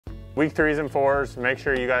Week 3s and 4s, make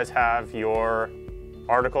sure you guys have your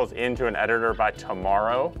articles into an editor by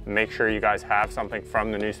tomorrow. Make sure you guys have something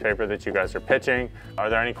from the newspaper that you guys are pitching. Are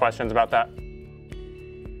there any questions about that?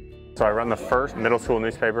 So I run the first middle school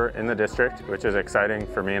newspaper in the district, which is exciting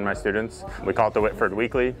for me and my students. We call it the Whitford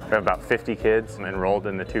Weekly. We have about 50 kids enrolled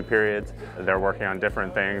in the 2 periods. They're working on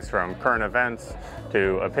different things from current events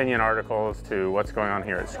to opinion articles to what's going on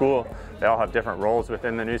here at school. They all have different roles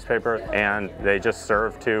within the newspaper, and they just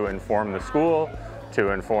serve to inform the school,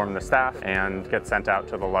 to inform the staff, and get sent out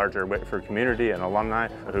to the larger Whitford community and alumni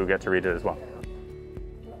who get to read it as well.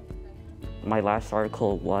 My last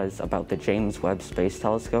article was about the James Webb Space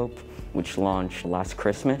Telescope, which launched last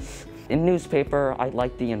Christmas. In newspaper, I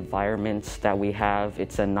like the environment that we have.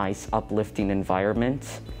 It's a nice, uplifting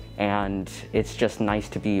environment, and it's just nice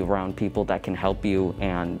to be around people that can help you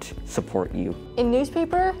and support you. In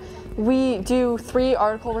newspaper, we do 3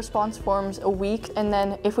 article response forms a week, and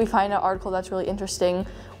then if we find an article that's really interesting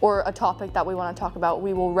or a topic that we want to talk about,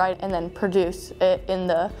 we will write and then produce it in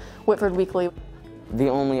the Whitford Weekly. The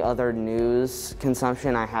only other news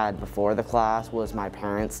consumption I had before the class was my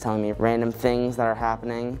parents telling me random things that are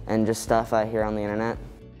happening and just stuff I hear on the internet.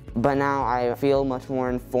 But now I feel much more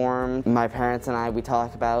informed. My parents and we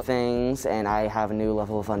talk about things, and I have a new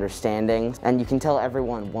level of understanding. And you can tell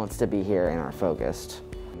everyone wants to be here and are focused.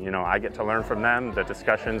 You know, I get to learn from them. The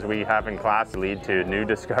discussions we have in class lead to new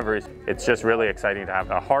discoveries. It's just really exciting to have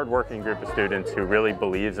a hard-working group of students who really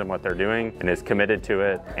believes in what they're doing and is committed to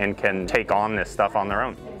it and can take on this stuff on their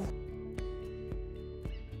own.